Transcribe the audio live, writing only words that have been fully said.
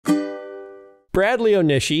Bradley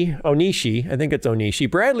Onishi, I think it's Onishi.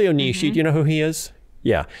 Bradley Onishi, do you know who he is?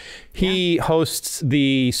 Yeah. He hosts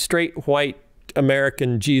the Straight White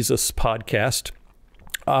American Jesus podcast.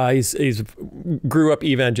 He's grew up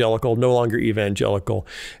evangelical, no longer evangelical,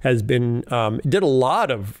 has been, did a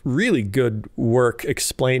lot of really good work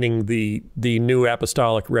explaining the New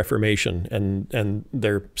Apostolic Reformation and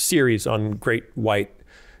their series on the straight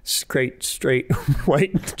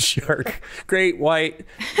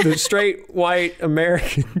white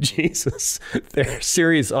American Jesus. Their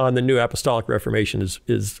series on the New Apostolic Reformation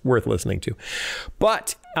is worth listening to.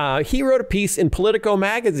 But he wrote a piece in Politico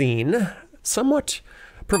magazine, somewhat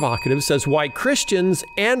provocative, says why Christians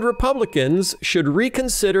and Republicans should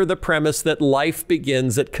reconsider the premise that life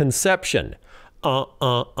begins at conception.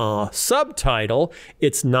 Subtitle,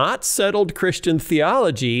 it's not settled Christian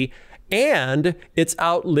theology and it's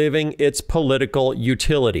outliving its political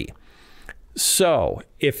utility. So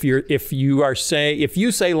if you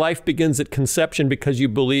say life begins at conception because you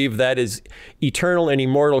believe that is eternal and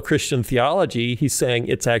immortal Christian theology, he's saying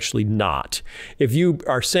it's actually not. If you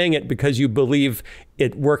are saying it because you believe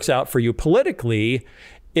it works out for you politically,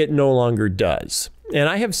 it no longer does. And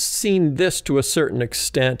I have seen this to a certain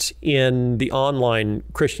extent in the online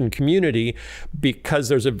Christian community because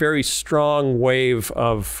there's a very strong wave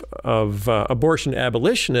of abortion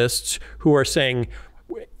abolitionists who are saying,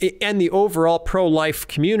 and the overall pro-life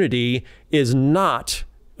community is not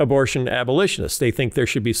abortion abolitionists. They think there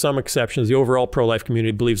should be some exceptions. The overall pro-life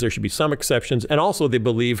community believes there should be some exceptions. And also they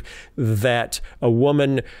believe that a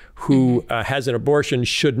woman who has an abortion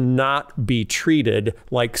should not be treated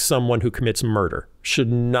like someone who commits murder,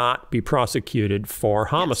 should not be prosecuted for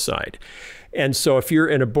homicide. Yes. And so if you're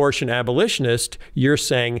an abortion abolitionist, you're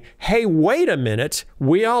saying, hey, wait a minute.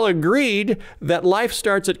 We all agreed that life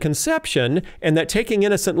starts at conception and that taking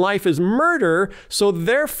innocent life is murder. So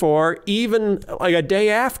therefore, even like a day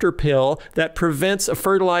after pill that prevents a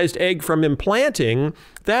fertilized egg from implanting,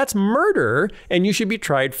 that's murder. And you should be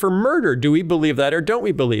tried for murder. Do we believe that or don't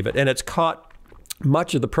we believe it? And it's caught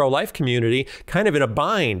much of the pro-life community kind of in a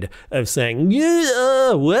bind of saying,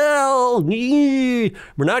 yeah, well, we're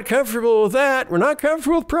not comfortable with that. We're not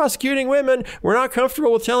comfortable with prosecuting women. We're not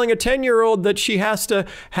comfortable with telling a 10-year-old that she has to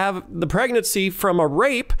have the pregnancy from a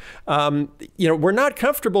rape. We're not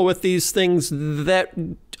comfortable with these things that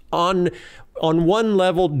on one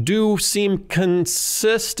level do seem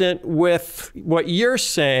consistent with what you're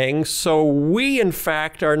saying. So we, in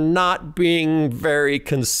fact, are not being very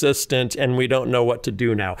consistent and we don't know what to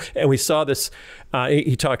do now. And we saw this,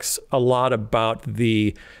 he talks a lot about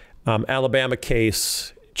the Alabama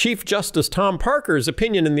case. Chief Justice Tom Parker's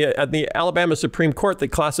opinion in the Alabama Supreme Court that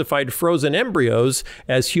classified frozen embryos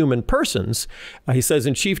as human persons. He says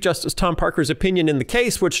in Chief Justice Tom Parker's opinion in the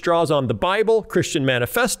case, which draws on the Bible, Christian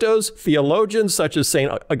manifestos, theologians such as St.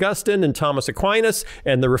 Augustine and Thomas Aquinas,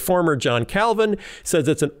 and the reformer John Calvin, says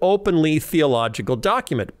it's an openly theological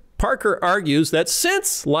document. Parker argues that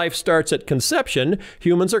since life starts at conception,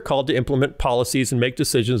 humans are called to implement policies and make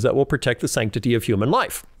decisions that will protect the sanctity of human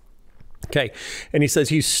life. Okay, and he says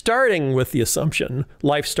he's starting with the assumption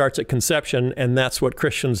life starts at conception, and that's what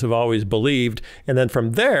Christians have always believed. And then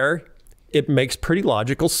from there, it makes pretty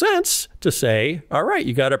logical sense to say, all right,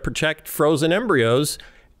 you got to protect frozen embryos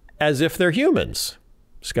as if they're humans.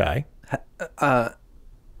 Sky?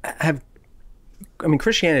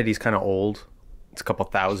 Christianity's kind of old. It's a couple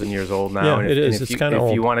thousand years old now. Yeah, and it is. It's kind of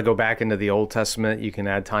old. If you want to go back into the Old Testament, you can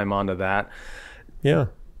add time onto that. Yeah.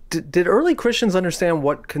 Did early Christians understand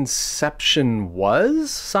what conception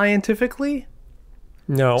was scientifically?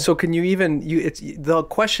 No. So can you even the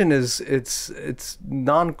question is it's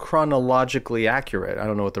non-chronologically accurate. I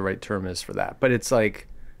don't know what the right term is for that, but it's like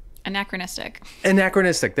anachronistic.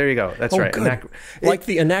 Anachronistic. There you go. That's right. Good. Like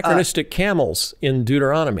the anachronistic camels in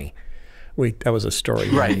Deuteronomy. That was a story.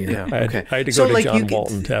 Right. Yeah. I had to go to John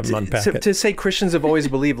Walton to have him unpack it. To say Christians have always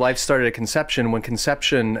believed life started at conception when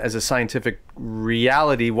conception as a scientific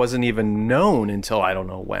reality wasn't even known until I don't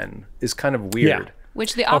know when is kind of weird. Yeah.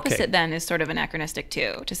 Which the opposite then is sort of anachronistic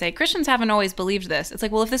too. To say Christians haven't always believed this. It's like,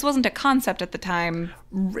 well, if this wasn't a concept at the time,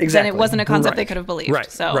 then it wasn't a concept they could have believed. Right.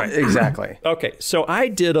 Exactly. Okay. So I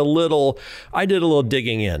did a little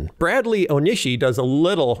digging in. Bradley Onishi does a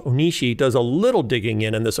little digging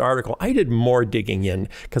in this article. I did more digging in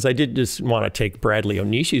because I did just want to take Bradley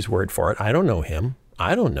Onishi's word for it. I don't know him.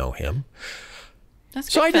 That's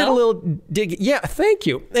good, so I did Phil. a little dig. Yeah, thank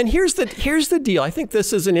you. And here's the deal. I think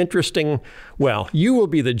this is an interesting, well, you will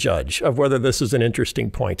be the judge of whether this is an interesting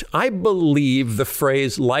point. I believe the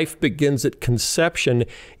phrase life begins at conception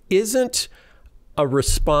isn't a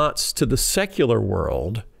response to the secular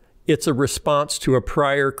world. it's a response to a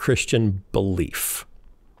prior Christian belief.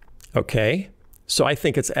 Okay? So I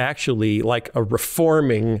think it's actually like a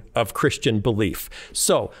reforming of Christian belief.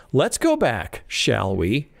 So let's go back, shall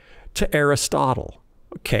we, to Aristotle.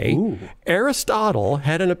 Okay? Ooh. Aristotle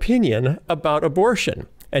had an opinion about abortion,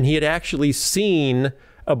 and he had actually seen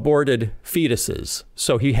aborted fetuses.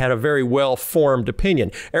 So he had a very well-formed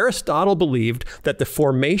opinion. Aristotle believed that the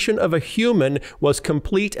formation of a human was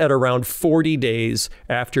complete at around 40 days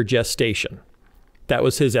after gestation. That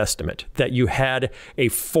was his estimate, that you had a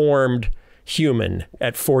formed human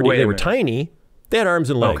at 40. They were tiny. They had arms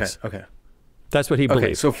and legs. Okay. That's what he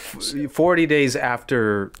believed. Okay, so 40 days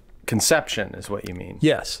after conception is what you mean?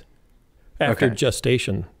 Yes. After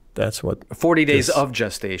gestation. That's what... 40 days of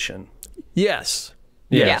gestation. Yes.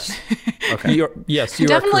 Yes. Okay. You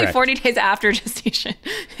definitely are correct. 40 days after gestation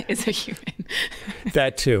is a human.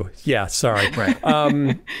 That too. Yeah, sorry. Right.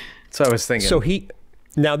 So I was thinking. So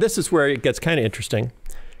now this is where it gets kind of interesting,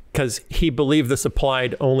 because he believed this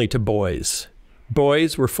applied only to boys.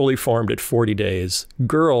 Boys were fully formed at 40 days.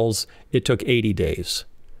 Girls, it took 80 days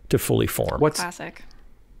to fully form. Classic.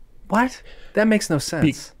 What? That makes no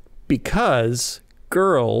sense. Because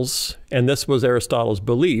girls, and this was Aristotle's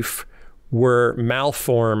belief, were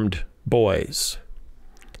malformed boys.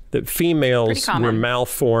 That females were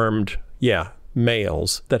malformed,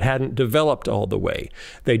 males that hadn't developed all the way.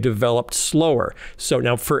 They developed slower. So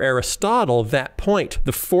now for Aristotle, that point,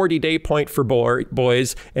 the 40-day point for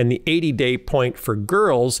boys and the 80-day point for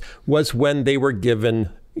girls, was when they were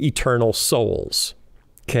given eternal souls.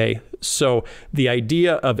 Okay, so the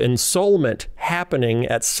idea of ensoulment happening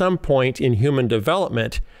at some point in human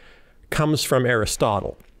development comes from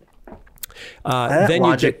Aristotle. That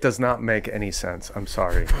logic does not make any sense. I'm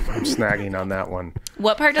sorry. I'm snagging on that one.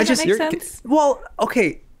 What part doesn't make sense? Well,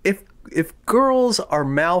 okay, if girls are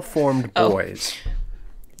malformed boys,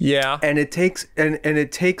 and it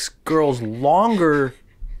takes girls longer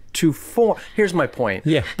to form. Here's my point.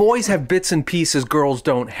 Yeah. Boys have bits and pieces girls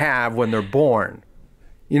don't have when they're born.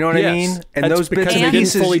 You know what I mean? And that's those bits because and they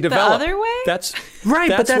pieces didn't fully develop. The other way? That's right,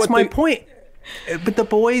 but that's my point. But the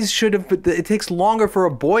boys should have. It takes longer for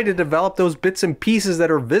a boy to develop those bits and pieces that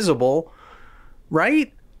are visible,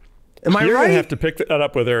 right? Am I right? You're gonna have to pick that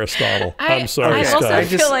up with Aristotle. I'm sorry, I also Scott.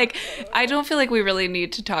 feel like I don't feel like we really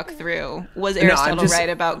need to talk through. Was Aristotle right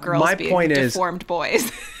about girls being deformed boys?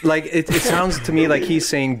 Like it sounds to me like he's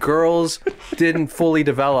saying girls didn't fully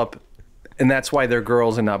develop, and that's why they're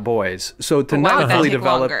girls and not boys. So to not fully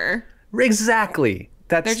develop, exactly.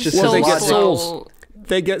 That's just they get souls.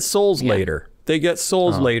 They get souls later. They get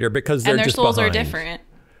souls later because they're just behind. And their souls are different.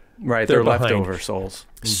 Right, they're leftover souls.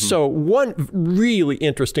 Mm-hmm. So one really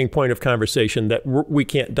interesting point of conversation that we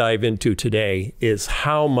can't dive into today is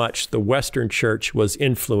how much the Western Church was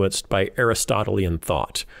influenced by Aristotelian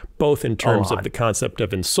thought, both in terms of the concept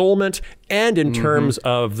of ensoulment and in terms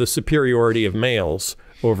of the superiority of males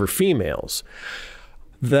over females.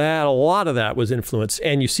 That a lot of that was influenced,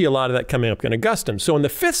 and you see a lot of that coming up in Augustine. So in the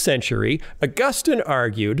 5th century, Augustine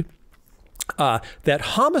argued that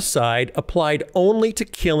homicide applied only to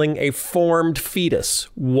killing a formed fetus,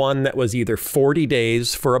 one that was either 40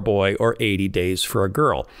 days for a boy or 80 days for a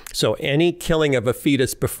girl. So any killing of a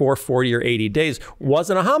fetus before 40 or 80 days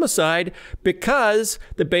wasn't a homicide because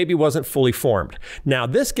the baby wasn't fully formed. Now,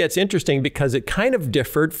 this gets interesting because it kind of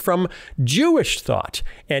differed from Jewish thought.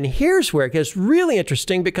 And here's where it gets really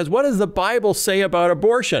interesting, because what does the Bible say about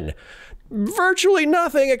abortion? Virtually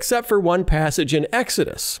nothing except for one passage in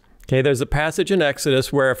Exodus. Okay, there's a passage in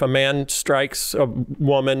Exodus where if a man strikes a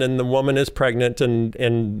woman and the woman is pregnant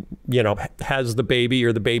and has the baby,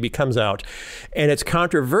 or the baby comes out, and it's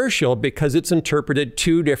controversial because it's interpreted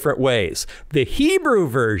two different ways. The Hebrew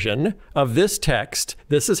version of this text,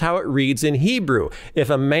 this is how it reads in Hebrew. If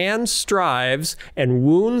a man strives and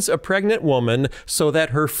wounds a pregnant woman so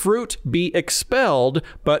that her fruit be expelled,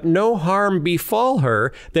 but no harm befall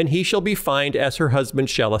her, then he shall be fined as her husband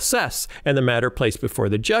shall assess, and the matter placed before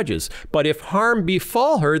the judges. But if harm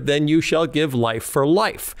befall her, then you shall give life for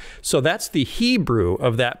life. So that's the Hebrew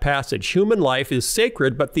of that passage. Human life is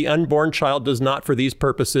sacred, but the unborn child does not, for these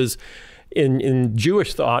purposes, in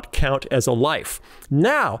Jewish thought, count as a life.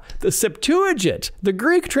 Now, the Septuagint, the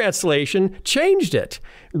Greek translation, changed it.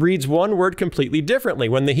 Reads one word completely differently.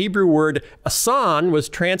 When the Hebrew word asan was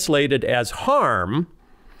translated as harm,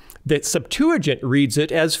 the Septuagint reads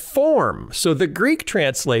it as form. So the Greek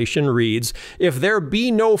translation reads, if there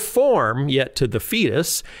be no form yet to the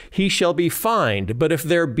fetus, he shall be fined. But if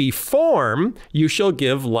there be form, you shall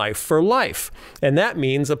give life for life. And that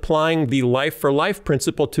means applying the life for life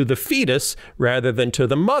principle to the fetus rather than to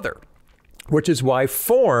the mother. which is why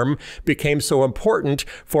form became so important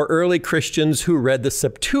for early Christians who read the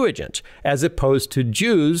Septuagint, as opposed to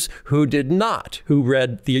Jews who did not, who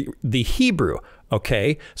read the Hebrew.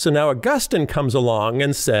 Okay, so now Augustine comes along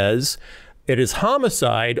and says, it is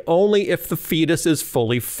homicide only if the fetus is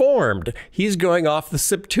fully formed. He's going off the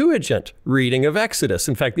Septuagint reading of Exodus.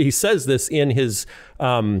 In fact, he says this in his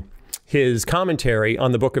commentary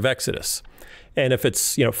on the book of Exodus. And if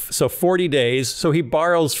it's, so 40 days, so he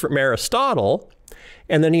borrows from Aristotle,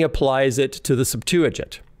 and then he applies it to the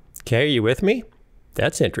Septuagint. Okay, are you with me?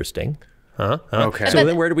 That's interesting. Huh? Okay. So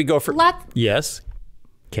then where do we go for... Yes,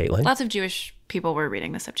 Caitlin? Lots of Jewish people were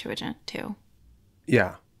reading the Septuagint, too.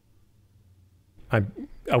 Yeah.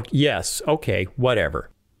 Yes, okay, whatever.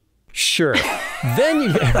 Sure.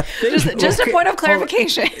 then just a point of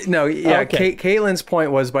clarification. No, yeah. Okay. Caitlin's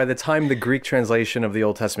point was, by the time the Greek translation of the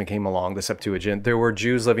Old Testament came along, the Septuagint, there were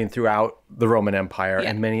Jews living throughout the Roman Empire,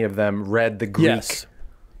 and many of them read the Greek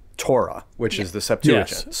Torah, which is the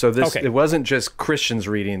Septuagint. Yes. So it wasn't just Christians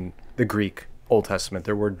reading the Greek Old Testament.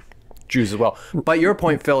 There were Jews as well. But your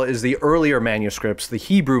point, Phil, is the earlier manuscripts, the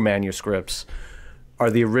Hebrew manuscripts, are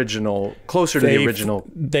the original, closer to the original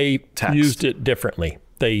text. Used it differently.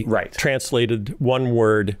 They translated one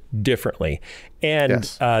word differently. And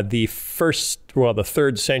the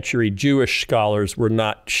third century Jewish scholars were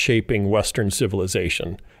not shaping Western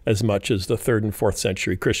civilization as much as the 3rd and 4th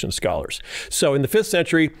century Christian scholars. So in the 5th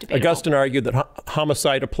century, Augustine argued that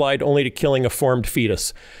homicide applied only to killing a formed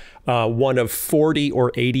fetus, one of 40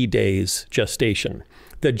 or 80 days gestation.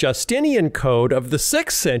 The Justinian Code of the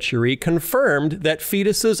 6th century confirmed that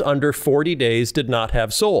fetuses under 40 days did not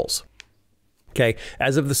have souls. Okay,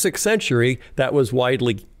 as of the 6th century, that was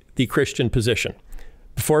widely the Christian position.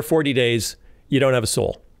 Before 40 days, you don't have a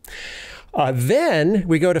soul. Then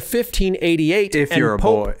we go to 1588. If you're a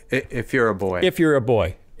boy. If you're a boy. If you're a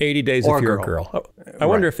boy. 80 days if you're a girl. I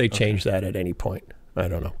wonder if they changed that at any point. I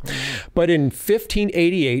don't know. But in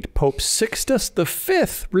 1588, Pope Sixtus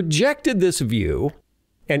V rejected this view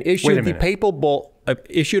and issued the papal bull.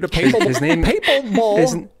 Issued a papal bull.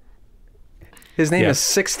 His name is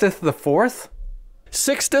Sixtus the Fourth.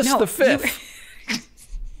 Sixtus the Fifth.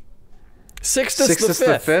 Sixtus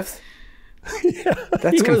the Fifth. Yeah,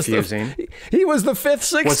 that's confusing. He was the 5th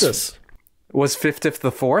Sixtus. Was 5th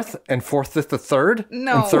the 4th and 4th the 3rd?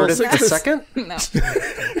 No. And 3rd the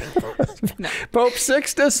 2nd? No. Pope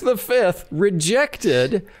Sixtus V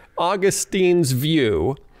rejected Augustine's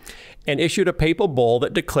view and issued a papal bull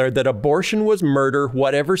that declared that abortion was murder,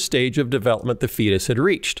 whatever stage of development the fetus had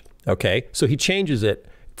reached. Okay, so he changes it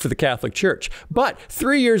for the Catholic Church. But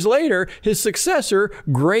 3 years later, his successor,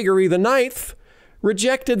 Gregory IX,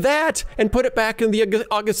 rejected that and put it back in the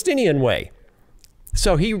Augustinian way.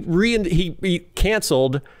 So he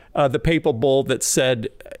canceled the papal bull that said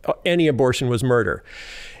any abortion was murder.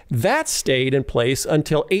 That stayed in place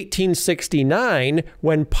until 1869,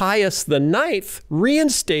 when Pius IX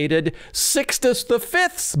reinstated Sixtus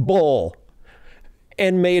V's bull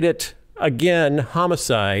and made it, again,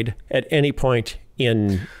 homicide at any point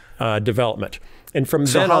in development. And from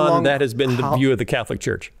then on, that has been the view of the Catholic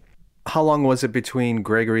Church. How long was it between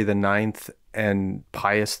Gregory IX and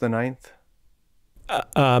Pius IX?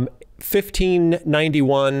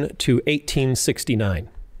 1591 to 1869.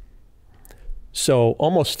 So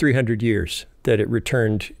almost 300 years that it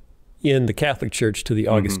returned in the Catholic Church to the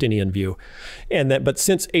Augustinian view. But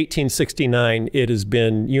since 1869, it has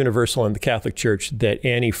been universal in the Catholic Church that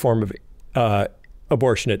any form of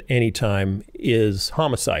abortion at any time is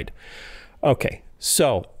homicide. Okay,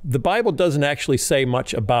 so the Bible doesn't actually say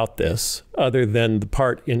much about this other than the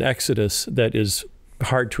part in Exodus that is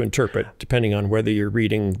hard to interpret, depending on whether you're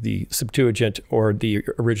reading the Septuagint or the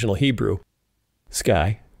original Hebrew.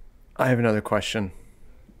 Sky? I have another question.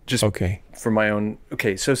 Just for my own.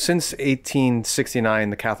 Okay, so since 1869,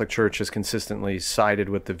 the Catholic Church has consistently sided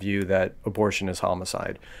with the view that abortion is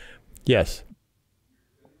homicide. Yes.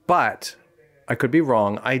 But I could be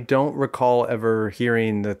wrong. I don't recall ever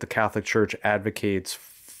hearing that the Catholic Church advocates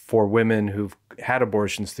for women who've had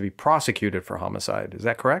abortions to be prosecuted for homicide. Is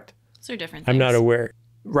that correct? Those are different things. I'm not aware.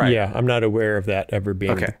 Right. Yeah, I'm not aware of that ever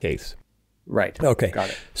being the case. Right. Okay. Got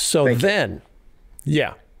it. So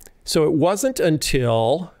So it wasn't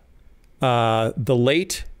until the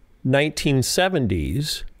late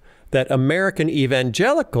 1970s that American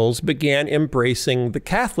evangelicals began embracing the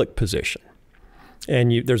Catholic position.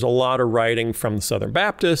 And there's a lot of writing from the Southern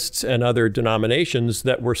Baptists and other denominations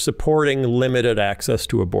that were supporting limited access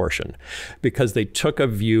to abortion because they took a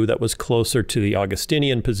view that was closer to the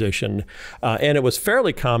Augustinian position. And it was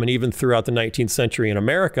fairly common, even throughout the 19th century in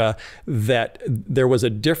America, that there was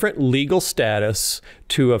a different legal status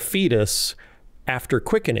to a fetus after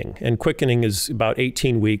quickening. And quickening is about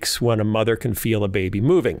 18 weeks when a mother can feel a baby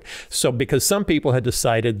moving. So because some people had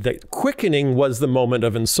decided that quickening was the moment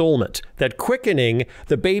of ensoulment, that quickening,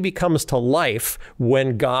 the baby comes to life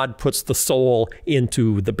when God puts the soul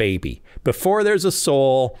into the baby. Before there's a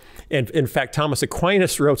soul, and in fact, Thomas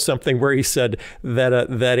Aquinas wrote something where he said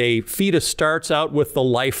that a fetus starts out with the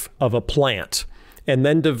life of a plant and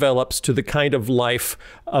then develops to the kind of life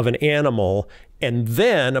of an animal, and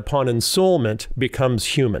then, upon ensoulment, becomes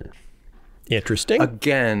human. Interesting.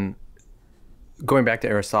 Again, going back to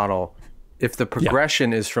Aristotle, if the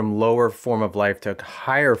progression is from lower form of life to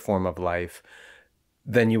higher form of life,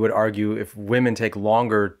 then you would argue if women take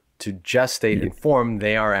longer to gestate and form,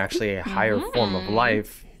 they are actually a higher form of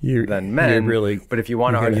life than men. Really, but if you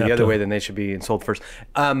want to argue the other way, then they should be ensouled first.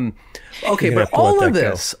 Okay, but all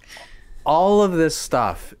of this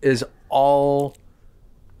stuff is all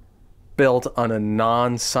built on a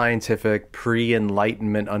non-scientific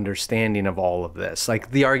pre-enlightenment understanding of all of this.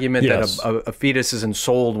 Like the argument that a fetus is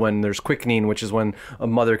ensouled when there's quickening, which is when a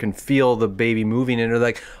mother can feel the baby moving in her,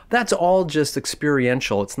 like that's all just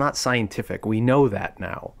experiential. It's not scientific. We know that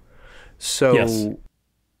now. So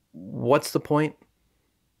what's the point?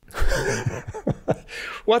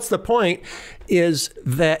 What's the point is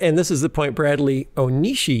that, and this is the point Bradley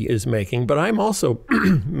Onishi is making, but I'm also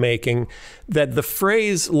making, that the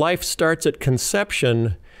phrase life starts at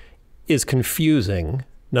conception is confusing,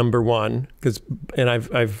 number one, and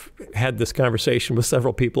I've had this conversation with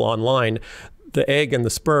several people online. The egg and the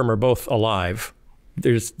sperm are both alive.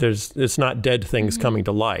 It's not dead things coming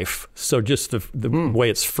to life. So just the way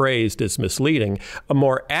it's phrased is misleading. A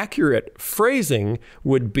more accurate phrasing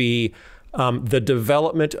would be the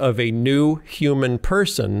development of a new human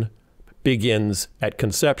person begins at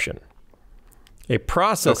conception. A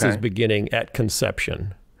process is beginning at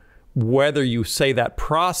conception. Whether you say that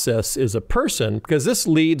process is a person, because this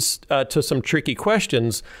leads to some tricky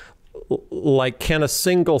questions, like can a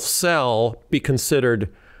single cell be considered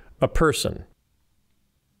a person?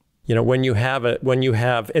 You know, when you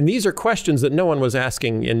have, and these are questions that no one was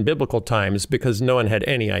asking in biblical times because no one had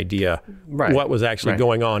any idea what was actually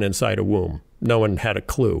going on inside a womb. No one had a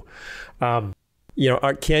clue.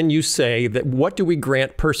 Can you say that, what do we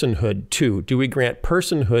grant personhood to? Do we grant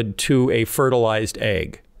personhood to a fertilized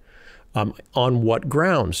egg? On what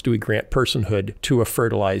grounds do we grant personhood to a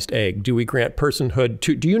fertilized egg? Do we grant personhood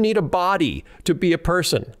to, do you need a body to be a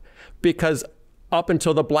person? Because up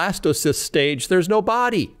until the blastocyst stage, there's no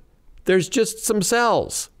body. There's just some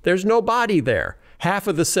cells. There's no body there. Half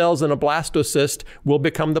of the cells in a blastocyst will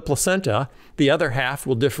become the placenta. The other half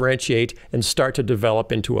will differentiate and start to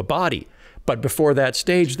develop into a body. But before that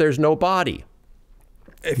stage, there's no body.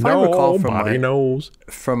 If I recall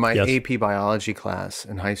from my AP biology class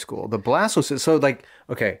in high school, the blastocyst, so like,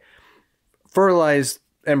 fertilized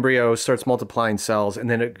embryo starts multiplying cells, and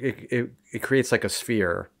then it creates like a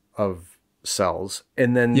sphere of cells.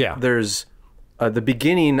 And then there's the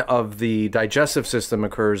beginning of the digestive system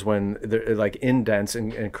occurs when it like indents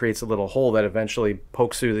and creates a little hole that eventually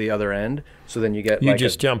pokes through the other end. So then you get you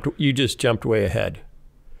just jumped way ahead.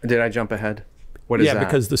 Did I jump ahead? What is that? Yeah,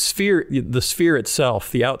 because the sphere itself,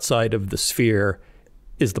 the outside of the sphere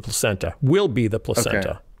is the placenta, will be the placenta.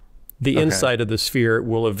 Okay. The inside of the sphere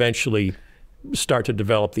will eventually start to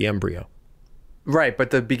develop the embryo. Right, but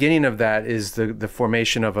the beginning of that is the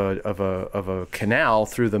formation of a canal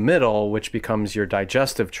through the middle, which becomes your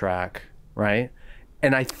digestive tract, right?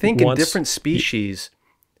 And I think in different species,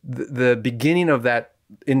 the beginning of that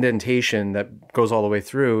indentation that goes all the way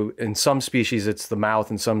through, in some species it's the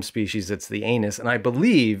mouth, in some species it's the anus, and I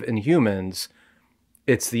believe in humans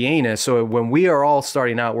it's the anus. So when we are all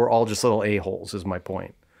starting out, we're all just little a-holes, is my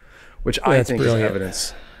point, which I think is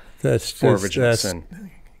evidence for original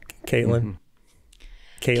sin. Caitlin?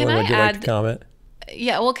 Caitlin, would you like to comment?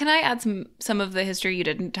 Yeah, well, can I add some of the history you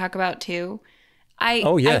didn't talk about too? I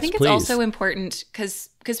think it's also important because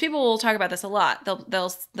people will talk about this a lot.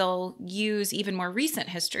 They'll use even more recent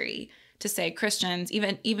history to say Christians,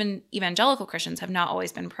 even evangelical Christians, have not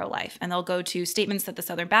always been pro-life, and they'll go to statements that the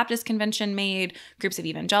Southern Baptist Convention made, groups of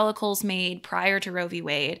evangelicals made prior to Roe v.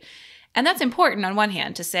 Wade. And that's important on one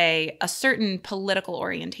hand to say a certain political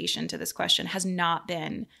orientation to this question has not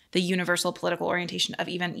been the universal political orientation of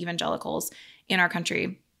even evangelicals in our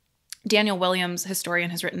country. Daniel Williams, historian,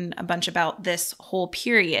 has written a bunch about this whole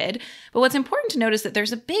period. But what's important to note is that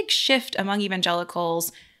there's a big shift among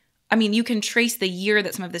evangelicals. I mean, you can trace the year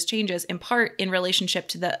that some of this changes in part in relationship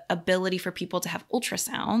to the ability for people to have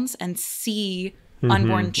ultrasounds and see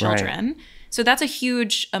unborn children. Right. So that's a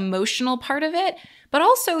huge emotional part of it. But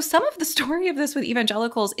also some of the story of this with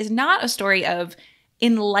evangelicals is not a story of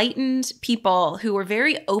enlightened people who were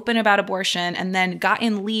very open about abortion and then got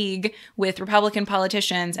in league with Republican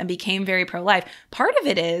politicians and became very pro-life. Part of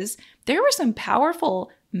it is there were some powerful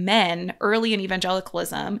men early in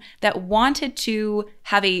evangelicalism that wanted to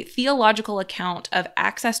have a theological account of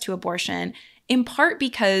access to abortion, in part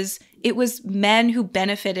because it was men who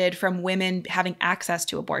benefited from women having access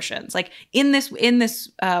to abortions. Like in this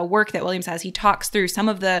work that Williams has, he talks through some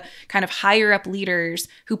of the kind of higher up leaders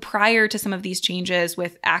who, prior to some of these changes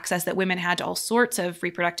with access that women had to all sorts of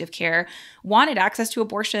reproductive care, wanted access to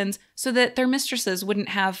abortions so that their mistresses wouldn't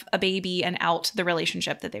have a baby and out the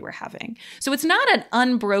relationship that they were having. So it's not an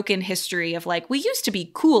unbroken history of like, we used to be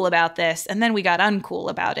cool about this and then we got uncool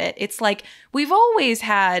about it. It's like we've always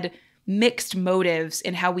had mixed motives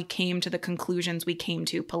in how we came to the conclusions we came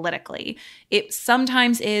to politically. It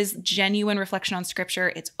sometimes is genuine reflection on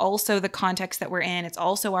scripture. It's also the context that we're in. It's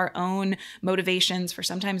also our own motivations for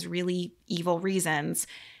sometimes really evil reasons.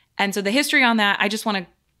 And so the history on that, I just want to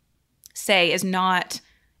say, it's not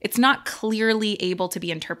clearly able to be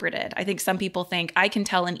interpreted. I think some people think I can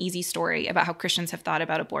tell an easy story about how Christians have thought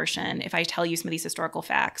about abortion if I tell you some of these historical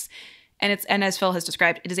facts. And as Phil has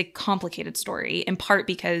described, it is a complicated story, in part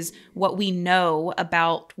because what we know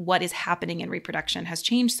about what is happening in reproduction has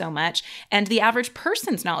changed so much. And the average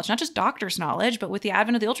person's knowledge, not just doctor's knowledge, but with the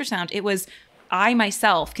advent of the ultrasound, it was I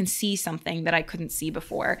myself can see something that I couldn't see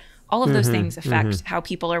before. All of those things affect how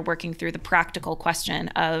people are working through the practical question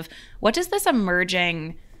of what does this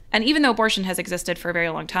emerging, and even though abortion has existed for a very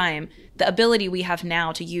long time, the ability we have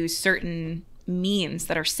now to use certain means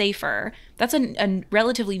that are safer, that's a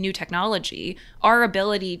relatively new technology. Our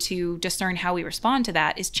ability to discern how we respond to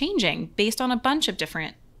that is changing based on a bunch of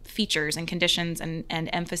different features and conditions and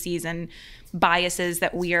emphases and biases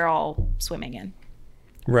that we are all swimming in.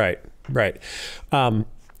 Right.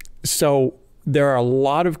 So there are a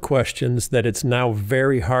lot of questions that it's now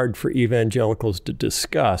very hard for evangelicals to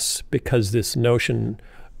discuss because this notion,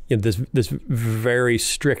 this very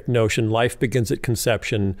strict notion, life begins at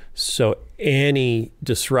conception, so any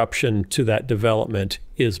disruption to that development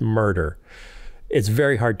is murder. It's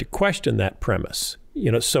very hard to question that premise.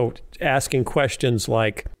 So asking questions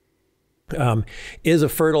like, is a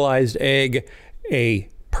fertilized egg a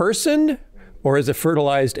person, or is a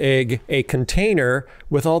fertilized egg a container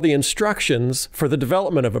with all the instructions for the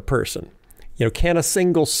development of a person? Can a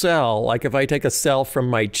single cell, like if I take a cell from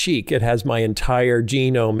my cheek, it has my entire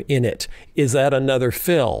genome in it. Is that another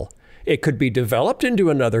fill? It could be developed into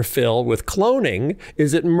another fill with cloning.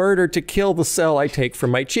 Is it murder to kill the cell I take from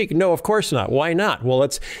my cheek? No, of course not. Why not? Well,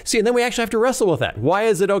 let's see. And then we actually have to wrestle with that. Why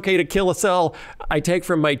is it okay to kill a cell I take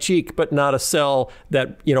from my cheek, but not a cell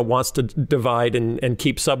that, wants to divide and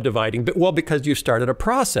keep subdividing? Well, because you started a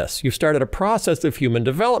process. You started a process of human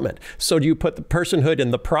development. So do you put the personhood in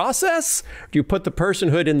the process? Do you put the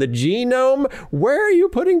personhood in the genome? Where are you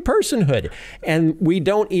putting personhood? And we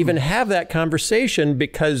don't even have that conversation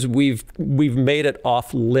because we've made it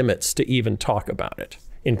off limits to even talk about it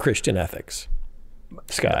in Christian ethics.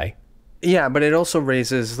 Sky. Yeah, but it also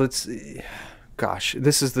raises, this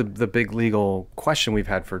is the big legal question we've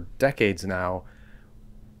had for decades now.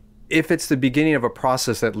 If it's the beginning of a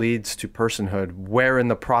process that leads to personhood, where in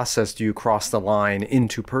the process do you cross the line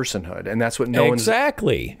into personhood? And that's what no one's...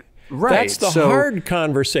 Exactly. Right. That's the hard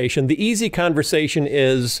conversation. The easy conversation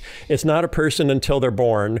is it's not a person until they're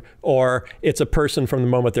born, or it's a person from the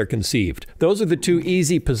moment they're conceived. Those are the two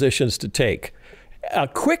easy positions to take.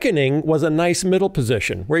 Quickening was a nice middle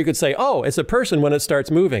position where you could say, oh, it's a person when it starts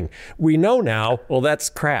moving. We know now, well, that's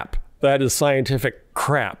crap. That is scientific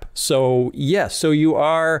crap. So yes, so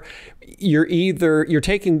you're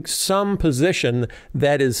taking some position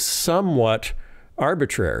that is somewhat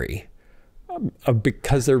arbitrary.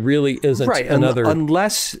 Because there really isn't another...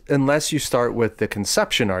 Unless you start with the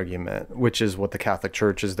conception argument, which is what the Catholic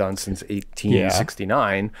Church has done since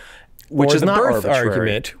 1869, which is not arbitrary. Or the birth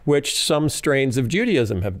argument, which some strains of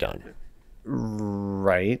Judaism have done.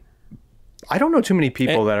 Right. I don't know too many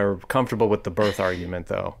people that are comfortable with the birth argument,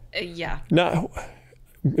 though. Yeah. No.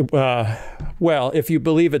 Well, if you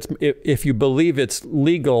believe it's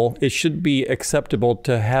legal, it should be acceptable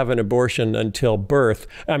to have an abortion until birth.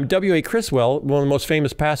 W.A. Criswell, one of the most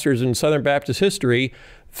famous pastors in Southern Baptist history,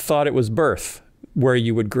 thought it was birth where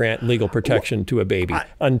you would grant legal protection to a baby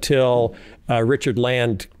until Richard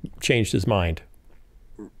Land changed his mind.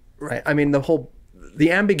 Right. I mean,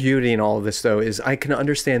 the ambiguity in all of this, though, is I can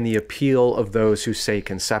understand the appeal of those who say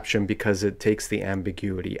conception because it takes the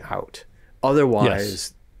ambiguity out.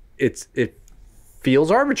 Otherwise, it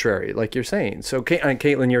feels arbitrary, like you're saying. So,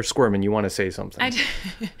 Caitlin, you're squirming. You want to say something?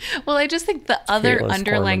 Well, I just think the other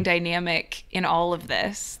underlying dynamic in all of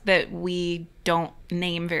this that we don't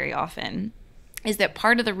name very often is that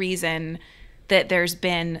part of the reason that there's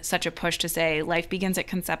been such a push to say life begins at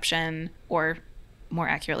conception, or more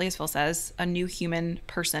accurately, as Phil says, a new human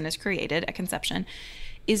person is created at conception,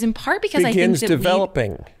 is in part because I think that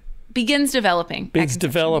begins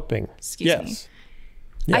developing. Excuse me.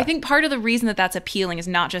 Yeah. I think part of the reason that that's appealing is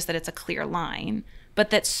not just that it's a clear line,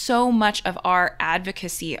 but that so much of our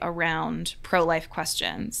advocacy around pro-life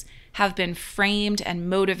questions have been framed and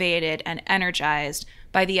motivated and energized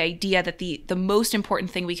by the idea that the most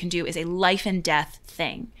important thing we can do is a life and death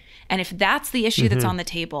thing. And if that's the issue that's on the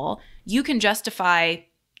table, you can justify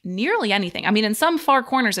nearly anything. I mean, in some far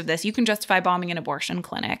corners of this, you can justify bombing an abortion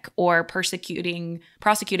clinic or prosecuting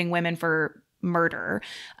women for murder.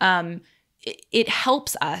 It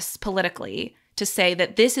helps us politically to say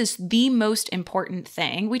that this is the most important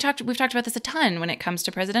thing. We've talked about this a ton when it comes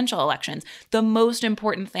to presidential elections. The most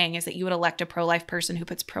important thing is that you would elect a pro-life person who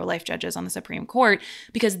puts pro-life judges on the Supreme Court,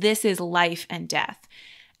 because this is life and death.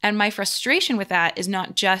 And my frustration with that is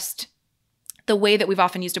not just the way that we've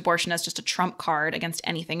often used abortion as just a trump card against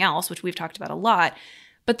anything else, which we've talked about a lot,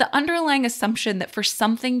 but the underlying assumption that for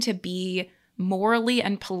something to be morally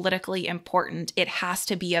and politically important, it has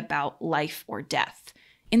to be about life or death.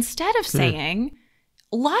 Instead of saying,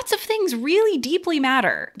 lots of things really deeply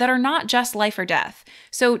matter that are not just life or death.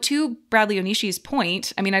 So to Bradley Onishi's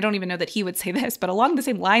point, I mean, I don't even know that he would say this, but along the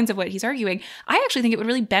same lines of what he's arguing, I actually think it would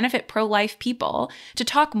really benefit pro-life people to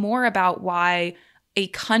talk more about why a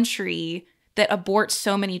country that aborts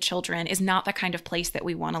so many children is not the kind of place that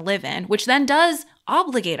we want to live in, which then does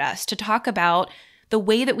obligate us to talk about the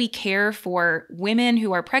way that we care for women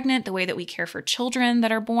who are pregnant, the way that we care for children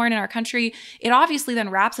that are born in our country. It obviously then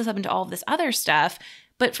wraps us up into all of this other stuff.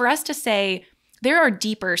 But for us to say there are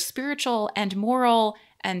deeper spiritual and moral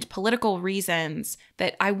and political reasons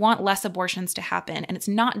that I want less abortions to happen, and it's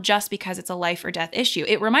not just because it's a life or death issue.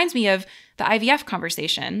 It reminds me of the IVF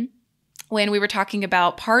conversation when we were talking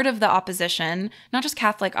about part of the opposition, not just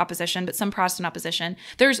Catholic opposition, but some Protestant opposition.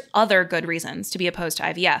 There's other good reasons to be opposed to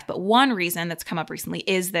IVF, but one reason that's come up recently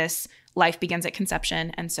is this life begins at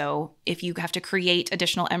conception. And so if you have to create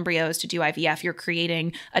additional embryos to do IVF, you're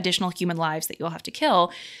creating additional human lives that you'll have to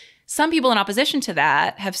kill. Some people in opposition to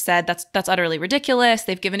that have said that's utterly ridiculous.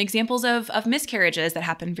 They've given examples of miscarriages that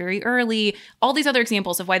happen very early, all these other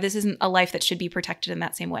examples of why this isn't a life that should be protected in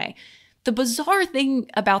that same way. The bizarre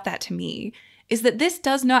thing about that to me is that this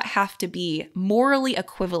does not have to be morally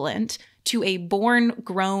equivalent to a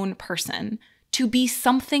born-grown person to be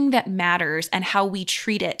something that matters, and how we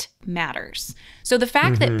treat it matters. So the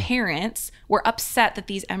fact that parents were upset that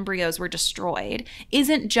these embryos were destroyed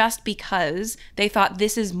isn't just because they thought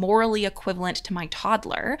this is morally equivalent to my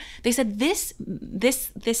toddler. They said this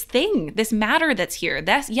thing, this matter that's here,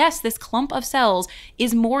 this clump of cells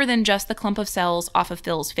is more than just the clump of cells off of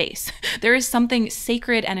Phil's face. There is something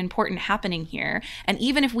sacred and important happening here. And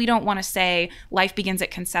even if we don't want to say life begins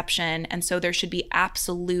at conception and so there should be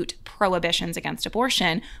absolute prohibitions against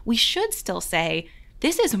abortion, we should still say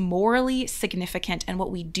this is morally significant and what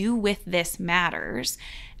we do with this matters.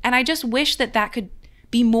 And I just wish that could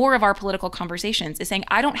be more of our political conversations, is saying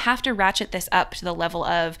I don't have to ratchet this up to the level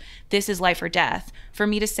of this is life or death for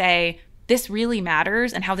me to say this really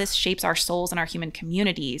matters, and how this shapes our souls and our human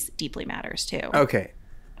communities deeply matters too. Okay,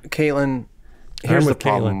 Caitlin, here's the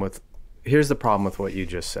problem with what you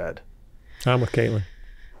just said. I'm with Caitlin.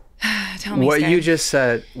 Tell me, what you just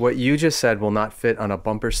said will not fit on a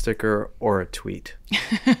bumper sticker or a tweet.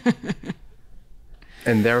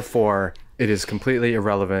 And therefore, it is completely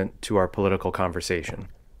irrelevant to our political conversation.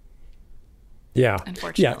 Yeah.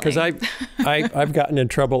 Unfortunately. Yeah, because I've gotten in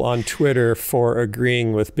trouble on Twitter for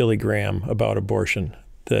agreeing with Billy Graham about abortion.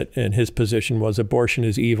 And his position was abortion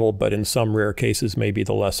is evil, but in some rare cases may be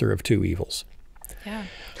the lesser of two evils. Yeah.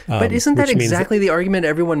 But isn't that exactly the argument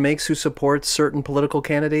everyone makes who supports certain political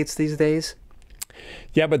candidates these days?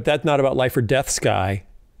 Yeah, but that's not about life or death, Sky.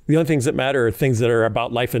 The only things that matter are things that are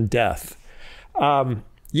about life and death.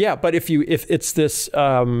 Yeah, but if it's this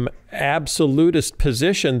absolutist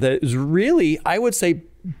position that is really, I would say,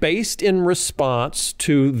 based in response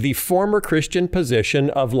to the former Christian position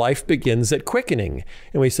of life begins at quickening.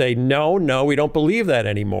 And we say, no, we don't believe that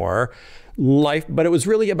anymore. life, but it was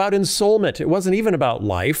really about ensoulment. It wasn't even about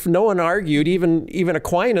life. No one argued. Even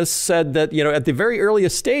Aquinas said that, at the very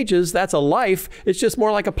earliest stages, that's a life. It's just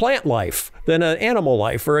more like a plant life than an animal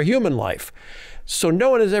life or a human life. So no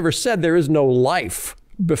one has ever said there is no life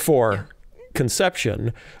before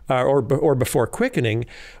conception or before quickening,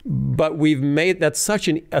 but we've made that such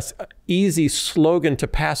an easy slogan to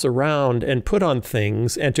pass around and put on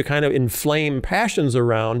things and to kind of inflame passions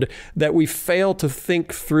around that we fail to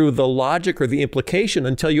think through the logic or the implication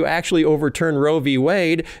until you actually overturn Roe v.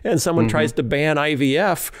 Wade and someone tries to ban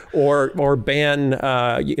IVF or ban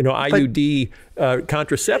IUD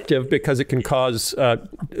contraceptive because it can cause a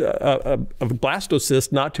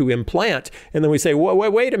blastocyst not to implant. And then we say,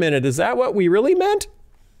 wait a minute, is that what we really meant?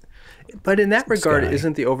 But in that regard,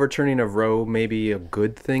 isn't the overturning of Roe maybe a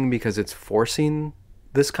good thing because it's forcing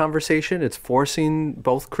this conversation? It's forcing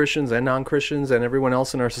both Christians and non-Christians and everyone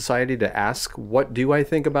else in our society to ask, what do I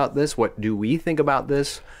think about this? What do we think about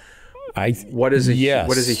this? What is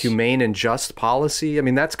a humane and just policy? I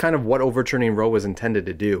mean, that's kind of what overturning Roe was intended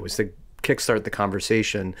to do, was to kickstart the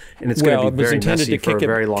conversation, and it's going to be very messy for a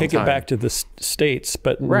very long time. Kick it back to the states,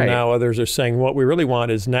 but now others are saying what we really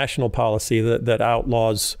want is national policy that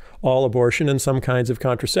outlaws all abortion and some kinds of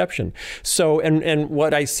contraception. So, and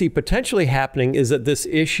what I see potentially happening is that this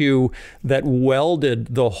issue that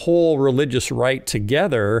welded the whole religious right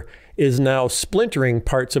together is now splintering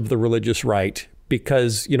parts of the religious right.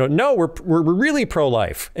 Because, no, we're really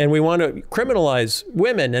pro-life and we want to criminalize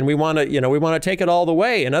women and we want to take it all the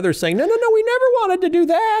way. And others saying, no, we never wanted to do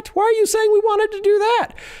that. Why are you saying we wanted to do that?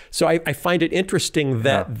 So I find it interesting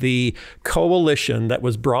that the coalition that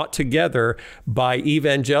was brought together by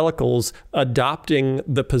evangelicals adopting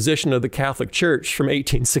the position of the Catholic Church from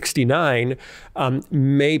 1869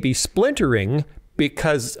 may be splintering.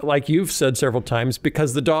 Because, like you've said several times,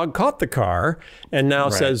 because the dog caught the car and now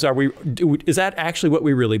says, is that actually what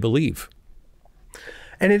we really believe?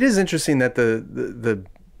 And it is interesting that the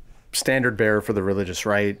standard bearer for the religious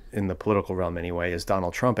right in the political realm anyway is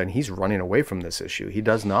Donald Trump, and he's running away from this issue. He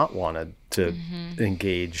does not want to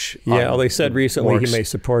engage. Yeah, they said recently he may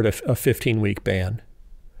support a 15-week ban.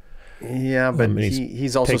 Yeah, but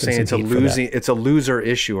he's also saying it's a loser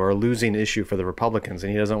issue or a losing issue for the Republicans,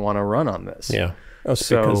 and he doesn't want to run on this. Yeah,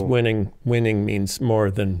 because winning means more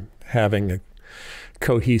than having a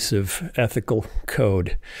cohesive ethical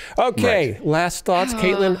code. Okay, last thoughts,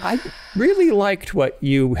 Caitlin. I really liked what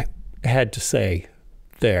you had to say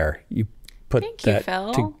there. You put that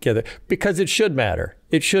together because it should matter.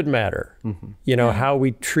 It should matter. How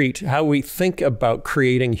we think about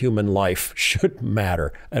creating human life should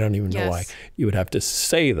matter. I don't even know why you would have to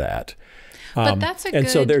say that. But that's a good... And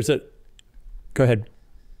so there's a... Go ahead.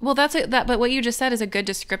 Well, but what you just said is a good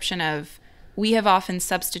description of, we have often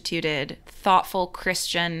substituted thoughtful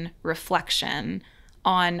Christian reflection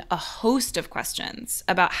on a host of questions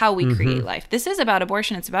about how we create life. This is about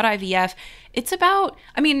abortion. It's about IVF. It's about,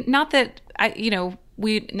 not that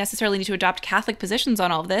we necessarily need to adopt Catholic positions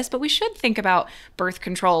on all of this, but we should think about birth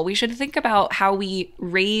control. We should think about how we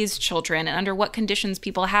raise children and under what conditions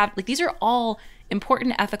people have. These are all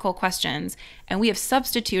important ethical questions, and we have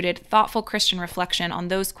substituted thoughtful Christian reflection on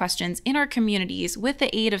those questions in our communities with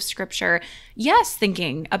the aid of Scripture. Yes,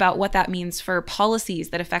 thinking about what that means for policies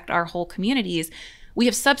that affect our whole communities. We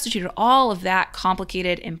have substituted all of that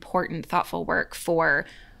complicated, important, thoughtful work for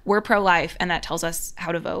we're pro-life, and that tells us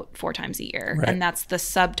how to vote 4 times a year. Right. And that's the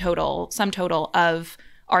sum total of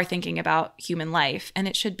our thinking about human life. And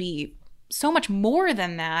it should be so much more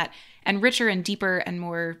than that, and richer and deeper and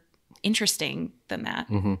more interesting than that.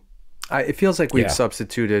 It feels like we've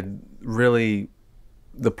substituted really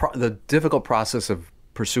the difficult process of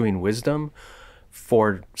pursuing wisdom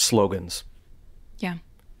for slogans. Yeah.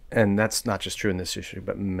 And that's not just true in this issue,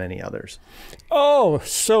 but many others. Oh,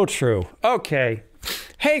 so true. Okay.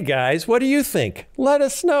 Hey guys, what do you think? Let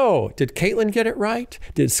us know. Did Caitlin get it right?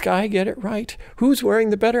 Did Sky get it right? Who's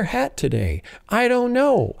wearing the better hat today? I don't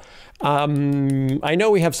know. I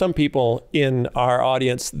know we have some people in our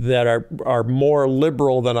audience that are more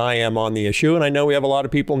liberal than I am on the issue, and I know we have a lot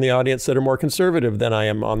of people in the audience that are more conservative than I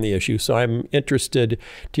am on the issue. So I'm interested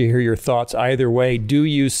to hear your thoughts either way. Do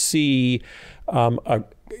you see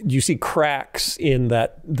cracks in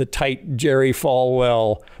the tight Jerry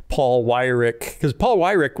Falwell, Paul Weyrich, because Paul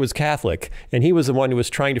Weyrich was Catholic, and he was the one who was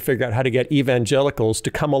trying to figure out how to get evangelicals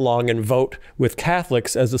to come along and vote with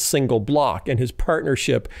Catholics as a single bloc. And his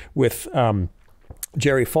partnership with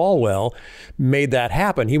Jerry Falwell made that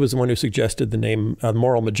happen. He was the one who suggested the name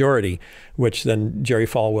moral majority, which then Jerry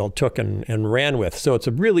Falwell took and ran with. So it's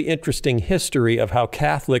a really interesting history of how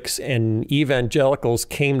Catholics and evangelicals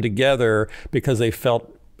came together because they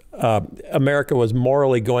felt America was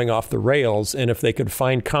morally going off the rails, and if they could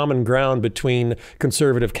find common ground between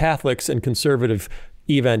conservative Catholics and conservative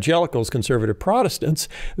evangelicals, conservative Protestants,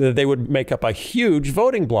 that they would make up a huge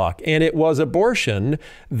voting bloc. And it was abortion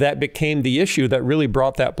that became the issue that really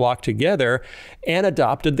brought that bloc together and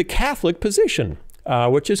adopted the Catholic position.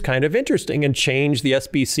 Which is kind of interesting, and changed the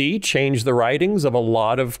SBC, changed the writings of a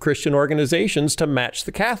lot of Christian organizations to match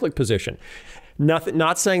the Catholic position.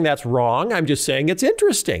 Not saying that's wrong. I'm just saying it's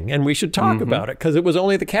interesting, and we should talk about it, because it was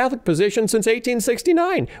only the Catholic position since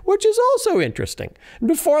 1869, which is also interesting. And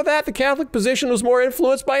before that, the Catholic position was more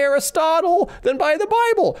influenced by Aristotle than by the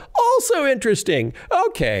Bible. Also interesting.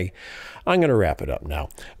 Okay. I'm going to wrap it up now.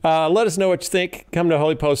 Let us know what you think. Come to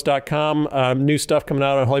holypost.com. New stuff coming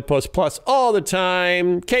out on Holy Post Plus all the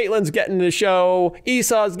time. Caitlin's getting a show.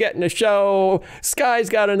 Esau's getting a show. Sky's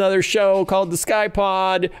got another show called the Sky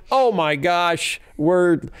Pod. Oh my gosh.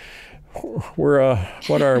 We're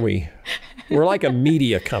what are we? We're like a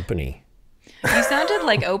media company. You sounded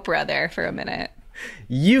like Oprah there for a minute.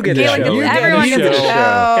 You get a show. Everyone gets a show.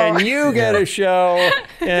 And you get a show.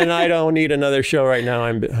 And I don't need another show right now.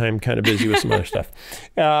 I'm kind of busy with some other stuff.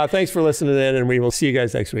 Thanks for listening in, and we will see you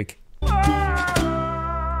guys next week.